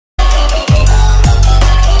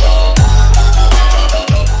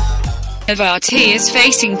Padmavati is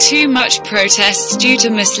facing too much protests due to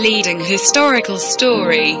misleading historical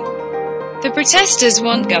story. The protesters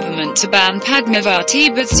want government to ban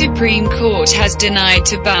Padmavati, but Supreme Court has denied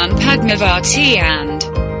to ban Padmavati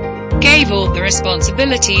and gave all the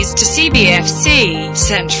responsibilities to CBFC,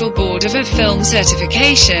 Central Board of Film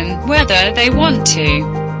Certification, whether they want to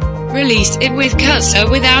release it with cuts or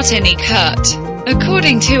without any cut.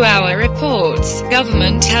 According to our reports,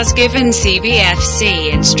 government has given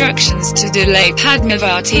CBFC instructions to delay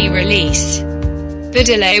Padmavati release. The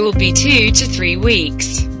delay will be 2 to 3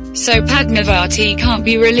 weeks. So Padmavati can't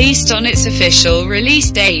be released on its official release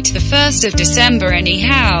date, the 1st of December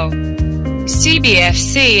anyhow.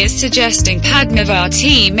 CBFC is suggesting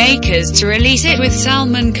Padmavati makers to release it with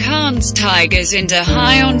Salman Khan's Tiger Zinda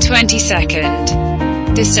on 22nd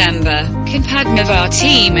December. Can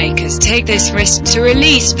Padmavati makers take this risk to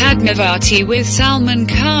release Padmavati with Salman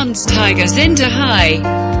Khan's Tiger Zinda?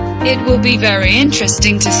 It will be very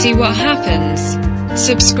interesting to see what happens.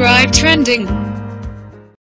 Subscribe Trending.